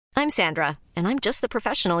I'm Sandra, and I'm just the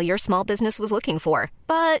professional your small business was looking for.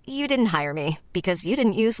 But you didn't hire me because you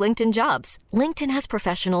didn't use LinkedIn Jobs. LinkedIn has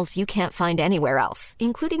professionals you can't find anywhere else,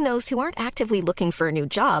 including those who aren't actively looking for a new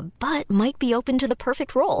job, but might be open to the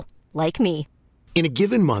perfect role, like me. In a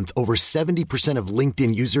given month, over 70% of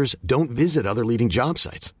LinkedIn users don't visit other leading job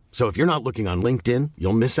sites. So if you're not looking on LinkedIn,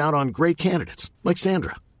 you'll miss out on great candidates like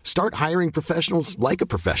Sandra. Start hiring professionals like a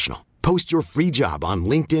professional. Post your free job on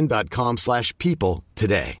linkedin.com/people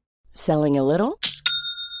today. Selling a little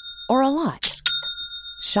or a lot?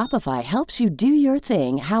 Shopify helps you do your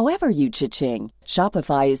thing however you cha-ching.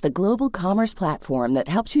 Shopify is the global commerce platform that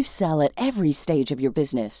helps you sell at every stage of your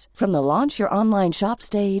business. From the launch your online shop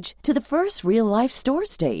stage to the first real-life store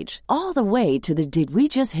stage, all the way to the did we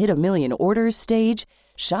just hit a million orders stage.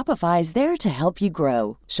 Shopify is there to help you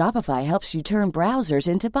grow. Shopify helps you turn browsers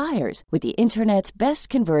into buyers with the internet's best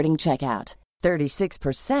converting checkout.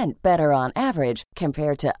 36% better on average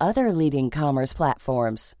compared to other leading commerce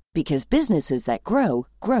platforms. Because businesses that grow,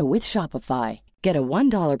 grow with Shopify. Get a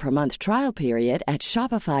 $1 per month trial period at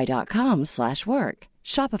shopify.com/work.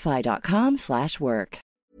 Shopify.com/work.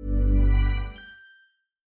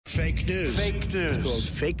 Fake news. Fake news. It's called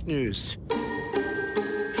fake news.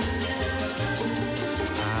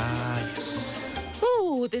 Yes.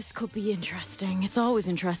 Oh, this could be interesting. It's always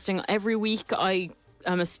interesting. Every week I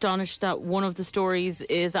am astonished that one of the stories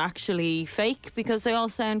is actually fake because they all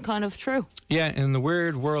sound kind of true. Yeah, in the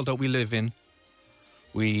weird world that we live in,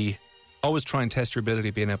 we always try and test your ability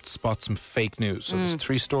of being able to spot some fake news. So there's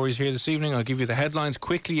 3 stories here this evening. I'll give you the headlines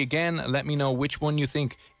quickly again. Let me know which one you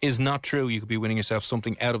think is not true. You could be winning yourself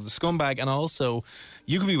something out of the scumbag, and also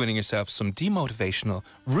you could be winning yourself some demotivational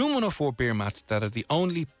Room 104 beer mats that are the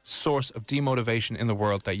only source of demotivation in the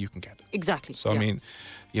world that you can get. Exactly. So, I mean,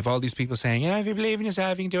 you have all these people saying, yeah, if you believe in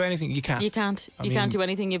yourself, you can do anything. You can't. You can't. You can't do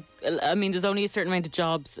anything. There's only a certain amount of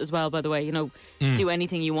jobs as well, by the way. Do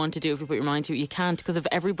anything you want to do if you put your mind to it. You can't, because if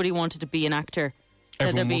everybody wanted to be an actor...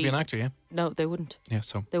 Everyone would be an actor, yeah? No, they wouldn't. Yeah,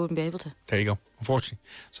 so... They wouldn't be able to. There you go, unfortunately.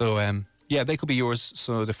 So, yeah, they could be yours.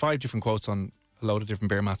 So the 5 different quotes on a load of different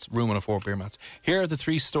beer mats, Room 104 beer mats. Here are the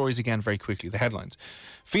 3 stories again very quickly, the headlines.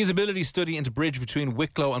 Feasibility study into bridge between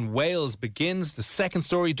Wicklow and Wales begins. The second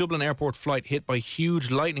story, Dublin airport flight hit by huge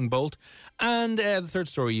lightning bolt. And the third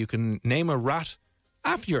story, you can name a rat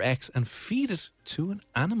after your ex and feed it to an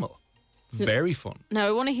animal. Very fun. Now,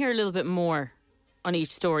 I want to hear a little bit more on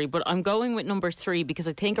each story, but I'm going with number 3 because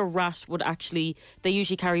I think a rat would actually... They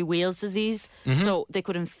usually carry Weil's disease, so they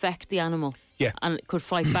could infect the animal. Yeah. And it could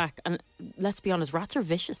fight back. And let's be honest, rats are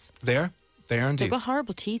vicious. They are indeed. They've got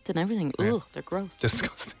horrible teeth and everything. Yeah. Ugh, they're gross.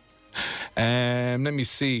 Disgusting. Let me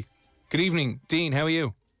see. Good evening, Dean. How are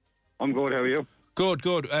you? I'm good. How are you? Good.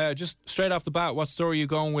 Just straight off the bat, what story are you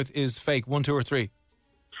going with is fake? 1, 2 or 3?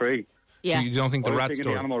 3. Yeah. So you don't think the rat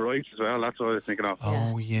story? The animal rights as well. That's what I was thinking of.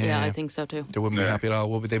 Oh, yeah. Yeah, I think so too. They wouldn't be happy at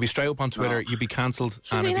all, would they? They'd be straight up on Twitter, you'd be cancelled,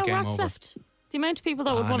 and it'd be game rats over. left. The amount of people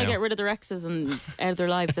that would want to get rid of their exes and out of their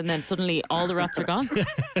lives, and then suddenly all the rats are gone.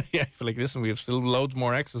 Yeah, I feel like, listen, we have still loads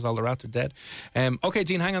more exes, all the rats are dead. Okay,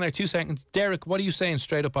 Dean, hang on there 2 seconds. Derek, what are you saying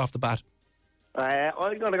straight up off the bat?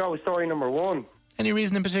 I'm going to go with story number 1. Any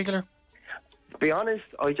reason in particular? To be honest,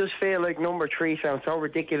 I just feel like number 3 sounds so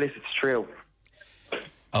ridiculous it's true.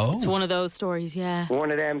 Oh. It's one of those stories, yeah. One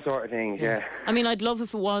of them sort of things, yeah. I mean, I'd love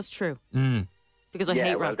if it was true. Because I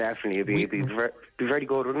hate rats. Yeah, definitely. It'd be very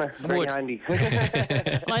good, wouldn't it? Very handy.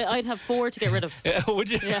 I'd have 4 to get rid of. Yeah, would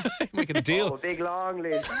you? Yeah. Make it a deal. Oh, big long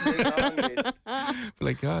list. Big long list.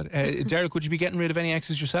 Like God. Derek, would you be getting rid of any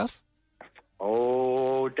exes yourself?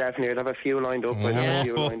 Oh, definitely. I'd have a few lined up.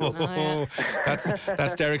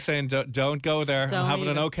 That's Derek saying, don't go there. I'm having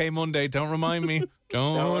an okay Monday. Don't remind me.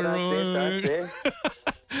 That's it.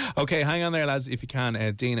 Okay, hang on there, lads, if you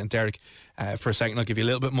can. Dean and Derek, for a second, I'll give you a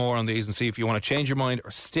little bit more on these and see if you want to change your mind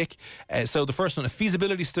or stick. So the first one, a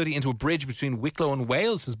feasibility study into a bridge between Wicklow and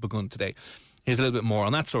Wales has begun today. Here's a little bit more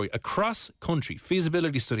on that story. A cross-country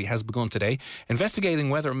feasibility study has begun today, investigating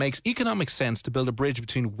whether it makes economic sense to build a bridge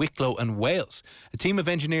between Wicklow and Wales. A team of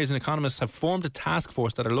engineers and economists have formed a task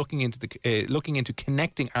force that are looking into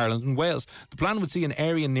connecting Ireland and Wales. The plan would see an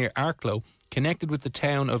area near Arklow connected with the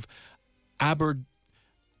town of Aberdaron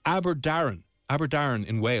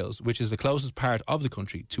in Wales, which is the closest part of the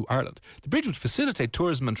country to Ireland. The bridge would facilitate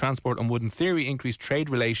tourism and transport and would in theory increase trade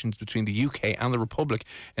relations between the UK and the Republic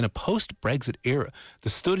in a post-Brexit era. The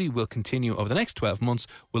study will continue over the next 12 months,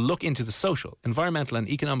 will look into the social, environmental and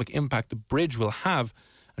economic impact the bridge will have,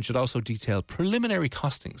 and should also detail preliminary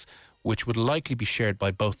costings, which would likely be shared by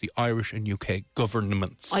both the Irish and UK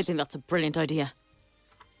governments. I think that's a brilliant idea.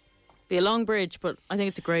 Be a long bridge, but I think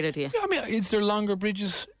it's a great idea. Yeah, I mean, is there longer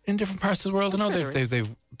bridges in different parts of the world. I know sure they've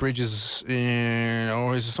bridges in,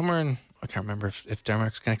 or is it somewhere in, I can't remember if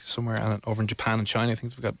Denmark's connected somewhere, and over in Japan and China, I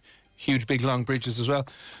think they've got huge, big, long bridges as well.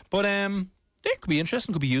 But they could be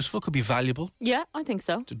interesting, could be useful, could be valuable Yeah, I think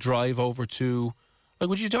so. to drive over to. Like,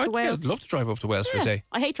 would you do? Wales. I'd love to drive over to Wales for a Yeah. day.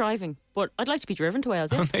 I hate driving, but I'd like to be driven to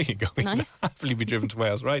Wales. Yeah. There you go. Nice. You'll happily be driven to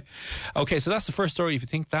Wales, right? Okay, so that's the first story. If you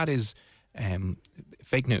think that is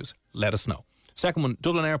fake news, let us know. Second one,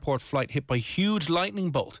 Dublin Airport flight hit by huge lightning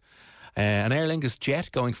bolt. An Aer Lingus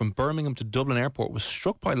jet going from Birmingham to Dublin Airport was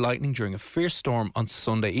struck by lightning during a fierce storm on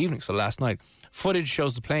Sunday evening, so last night. Footage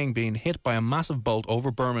shows the plane being hit by a massive bolt over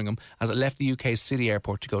Birmingham as it left the UK's city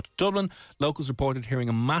airport to go to Dublin. Locals reported hearing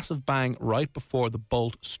a massive bang right before the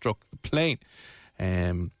bolt struck the plane.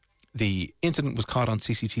 The incident was caught on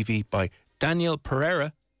CCTV by Daniel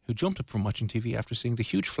Pereira, who jumped up from watching TV after seeing the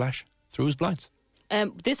huge flash through his blinds.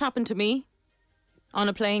 This happened to me on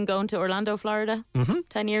a plane going to Orlando, Florida,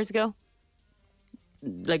 10 years ago.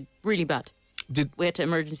 Like, really bad. We had to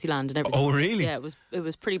emergency land and everything. Oh, really? Yeah, it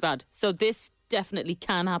was pretty bad. So this definitely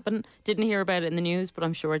can happen. Didn't hear about it in the news, but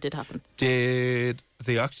I'm sure it did happen. Did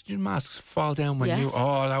the oxygen masks fall down when you? Yes.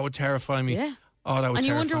 Oh, that would terrify me. Yeah. Oh, that would. And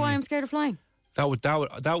you wonder terrify why me. I'm scared of flying. That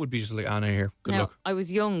would be just like Anna here. Good Now, luck. I was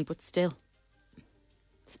young, but still.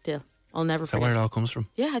 I'll never Is that where forget. it all comes from?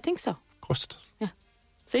 Yeah, I think so. Of course it does. Yeah.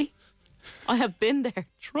 See? I have been there.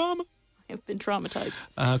 Trauma. I have been traumatized.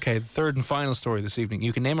 Okay, the third and final story this evening.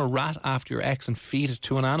 You can name a rat after your ex and feed it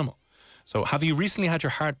to an animal. So, have you recently had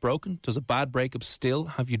your heart broken? Does a bad breakup still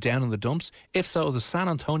have you down in the dumps? If so, the San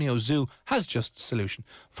Antonio Zoo has just a solution.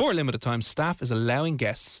 For a limited time, staff is allowing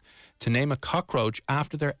guests to name a cockroach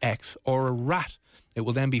after their ex or a rat. It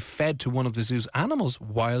will then be fed to one of the zoo's animals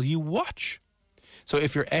while you watch. So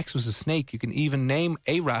if your ex was a snake, you can even name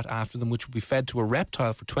a rat after them, which will be fed to a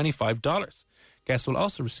reptile for $25. Guests will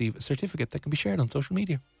also receive a certificate that can be shared on social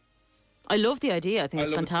media. I love the idea. I think I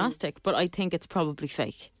it's love it too. fantastic, but I think it's probably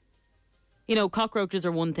fake. You know, cockroaches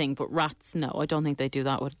are one thing, but rats, no. I don't think they do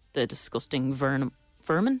that with the disgusting vermin.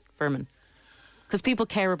 Because people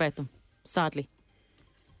care about them, sadly.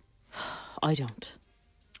 I don't.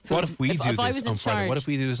 What if we do I this was on in Friday? charge- What if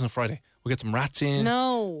we do this on Friday? We'll get some rats in.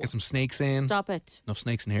 No. Get some snakes in. Stop it. No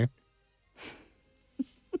snakes in here.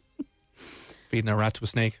 Feeding a rat to a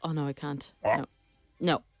snake. Oh, no, I can't.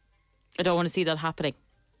 No. I don't want to see that happening.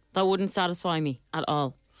 That wouldn't satisfy me at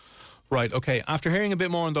all. Right, okay. After hearing a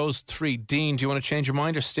bit more on those three, Dean, do you want to change your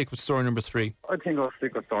mind or stick with story number 3? I think I'll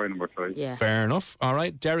stick with story number 3. Yeah. Fair enough. All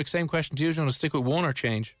right. Derek, same question to you. Do you want to stick with one or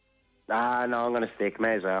change? No, I'm going to stick.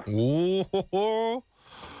 May as well. Whoa.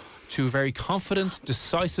 Two very confident,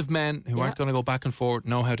 decisive men who aren't going to go back and forth,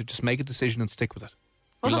 know how to just make a decision and stick with it.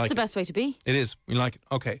 Well, We that's like the it. best way to be. It is. We like it.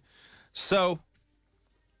 Okay. So,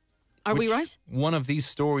 Are we which right? one of these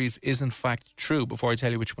stories is in fact true before I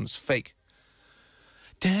tell you which one is fake?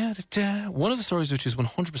 One of the stories which is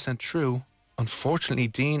 100% true, unfortunately,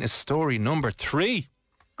 Dean, is story number 3.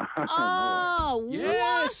 Oh,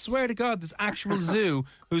 Yeah, I swear to God, this actual zoo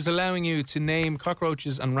who's allowing you to name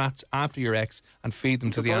cockroaches and rats after your ex and feed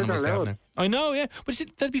them to the birds are animals they have allowed. now. I know, yeah. But you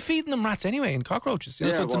see, they'd be feeding them rats anyway and cockroaches. You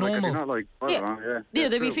know, so it's a normal. Not like, I don't know, Yeah,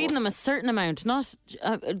 they'd be true, feeding them a certain amount. Not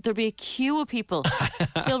there'd be a queue of people.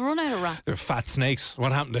 They'll run out of rats. They're fat snakes.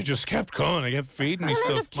 What happened? They just kept coming. They kept feeding me They'll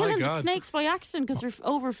end stuff. up killing My the God. snakes by accident because they're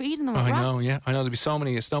overfeeding them with I rats. know, yeah. I know there'll be so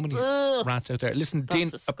many Ugh. rats out there. Listen, That's Dean,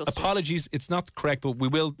 disgusting. apologies. It's not correct, but we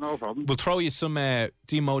will. No problem. We'll throw you some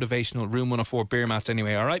demotivational Room 104 beer mats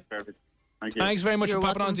anyway, all right? Perfect. Thank you. Thanks very much You're for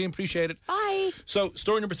popping on, welcome. Dean. Appreciate it. Bye. So,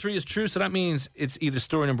 story number 3 is true, so that means it's either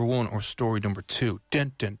story number 1 or story number 2.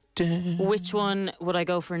 Dun, dun, dun. Which one would I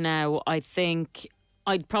go for now? I think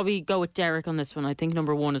I'd probably go with Derek on this one. I think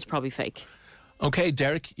number 1 is probably fake. Okay,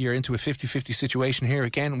 Derek, you're into a 50-50 situation here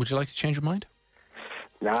again. Would you like to change your mind?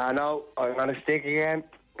 No, I'm going to stick again.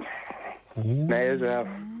 May as well.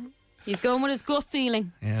 He's going with his gut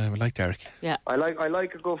feeling. Yeah, I would like Derek. Yeah. I like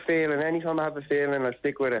a good feeling. Anytime I have a feeling, I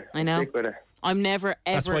stick with it. I know. Stick with it. I'm never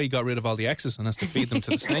ever. That's why you got rid of all the exes and has to feed them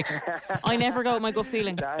to the snakes. I never go with my gut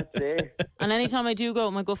feeling. That's it. And anytime I do go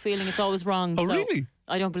with my gut feeling, it's always wrong. Oh, so really?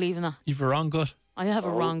 I don't believe in that. You've a wrong gut. I have a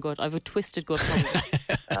wrong gut. I have a twisted gut.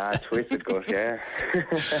 Twisted gut, yeah.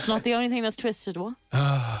 It's not the only thing that's twisted, what?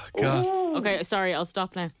 Oh, God. Okay, sorry, I'll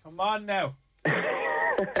stop now. Come on now.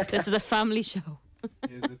 This is a family show.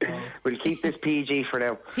 Is it though? We'll keep this PG for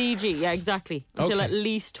now. PG, yeah, exactly. Until Okay. at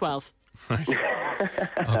least 12. Right.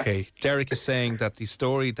 Okay. Derek is saying that the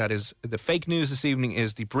story that is the fake news this evening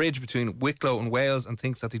is the bridge between Wicklow and Wales, and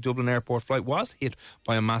thinks that the Dublin airport flight was hit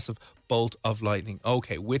by a massive bolt of lightning.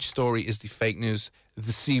 Okay, which story is the fake news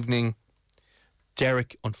this evening?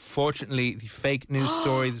 Derek, unfortunately, the fake news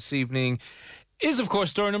story this evening is, of course,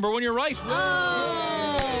 story number 1. You're right.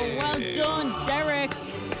 Oh, well done, Derek.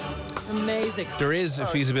 Amazing. There is a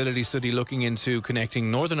feasibility study looking into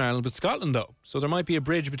connecting Northern Ireland with Scotland, though. So there might be a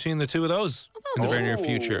bridge between the two of those in the very near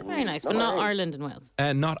future. Very nice, but not Ireland and Wales.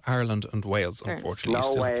 Not Ireland and Wales, unfortunately. No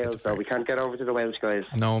Still have to get Wales, the though. We can't get over to the Welsh guys.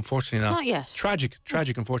 No, unfortunately not. Not yet. Tragic,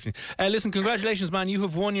 unfortunately. Listen, congratulations, man. You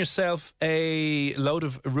have won yourself a load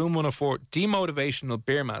of Room 104 demotivational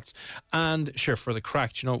beer mats. And sure, for the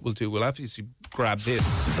crack, do you know what we'll do? We'll obviously grab this.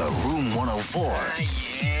 The Room 104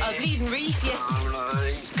 I'll bleed and reef you.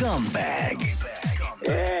 Scumbag.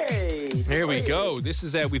 Hey! Here we go. This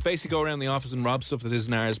is we basically go around the office and rob stuff that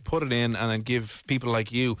isn't ours, put it in, and then give people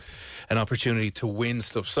like you an opportunity to win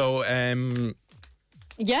stuff. So,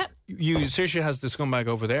 Yeah. Saoirse has the scumbag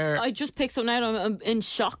over there. I just picked something out. I'm in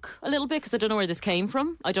shock a little bit because I don't know where this came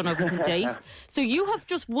from. I don't know if it's a date. So you have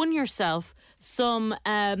just won yourself some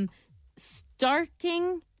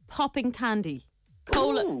Starking popping candy.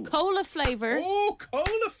 Cola flavour. Oh,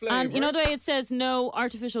 cola flavour. And you know the way it says no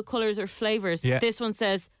artificial colours or flavours? Yeah. This one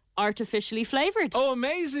says artificially flavoured. Oh,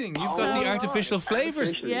 amazing. You've got the artificial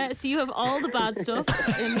flavours. Yeah, so you have all the bad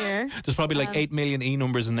stuff in here. There's probably like 8 million E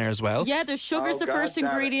numbers in there as well. Yeah, there's sugar's the first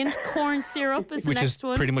ingredient. Corn syrup is the which next is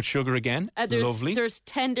one. pretty much sugar again. Lovely. There's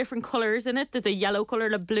 10 different colours in it. There's a yellow colour,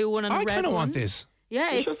 a blue one, and a I red one. kind of want this.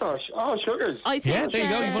 Yeah, it's... sugars. I think, Yeah, there you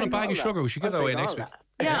go. You've won a bag of sugar. We should give that away next week.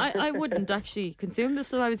 Yeah, I wouldn't actually consume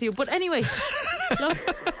this if I was you. But anyway, look,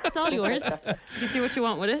 it's all yours. You do what you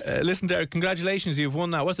want with it. Listen, Derek, congratulations. You've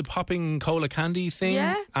won that. What's the popping cola candy thing?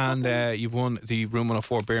 Yeah. And you've won the Room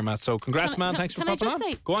 104 beer mat. So congrats, man. Thanks for popping on.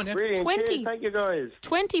 Say, go on, yeah. Brilliant. 20. Cheers, thank you, guys.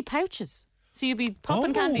 20 pouches. So you'll be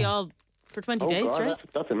popping candy all for 20 days, God, right?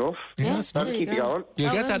 that's enough. Yeah, that's That'll nice. keep you going.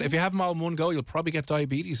 You'll get that. If you have them all in one go, you'll probably get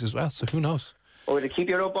diabetes as well. So who knows? Oh, to keep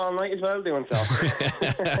you up all night as well doing so.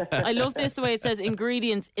 I love this, the way it says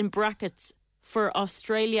ingredients in brackets for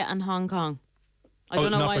Australia and Hong Kong. I don't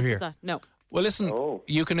know not why for it here. says that. No. Well, listen,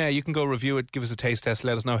 you can go review it, give us a taste test,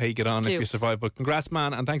 let us know how you get on if you survive. But congrats,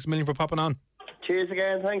 man, and thanks a million for popping on. Cheers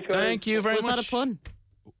again. Thanks, guys. Thank you very much. Was that a pun?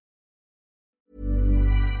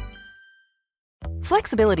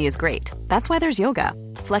 Flexibility is great. That's why there's yoga.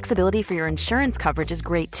 Flexibility for your insurance coverage is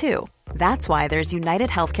great too. That's why there's United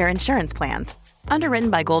Healthcare Insurance Plans. Underwritten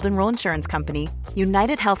by Golden Rule Insurance Company,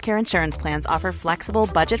 United Healthcare Insurance Plans offer flexible,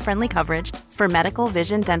 budget-friendly coverage for medical,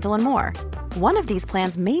 vision, dental, and more. One of these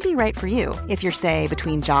plans may be right for you if you're, say,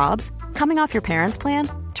 between jobs, coming off your parents' plan,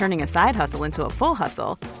 turning a side hustle into a full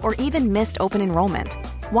hustle, or even missed open enrollment.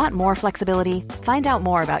 Want more flexibility? Find out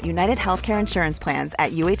more about United Healthcare Insurance Plans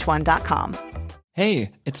at uh1.com.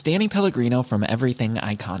 Hey, it's Danny Pellegrino from Everything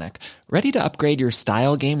Iconic. Ready to upgrade your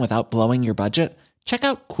style game without blowing your budget? Check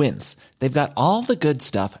out Quince. They've got all the good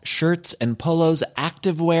stuff, shirts and polos,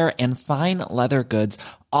 activewear, and fine leather goods,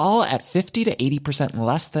 all at 50 to 80%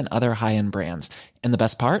 less than other high-end brands. And the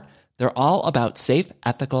best part? They're all about safe,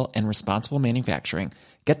 ethical, and responsible manufacturing.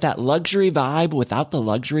 Get that luxury vibe without the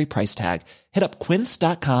luxury price tag. Hit up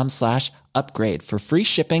quince.com/upgrade for free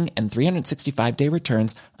shipping and 365-day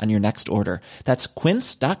returns on your next order. That's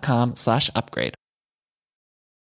quince.com/upgrade.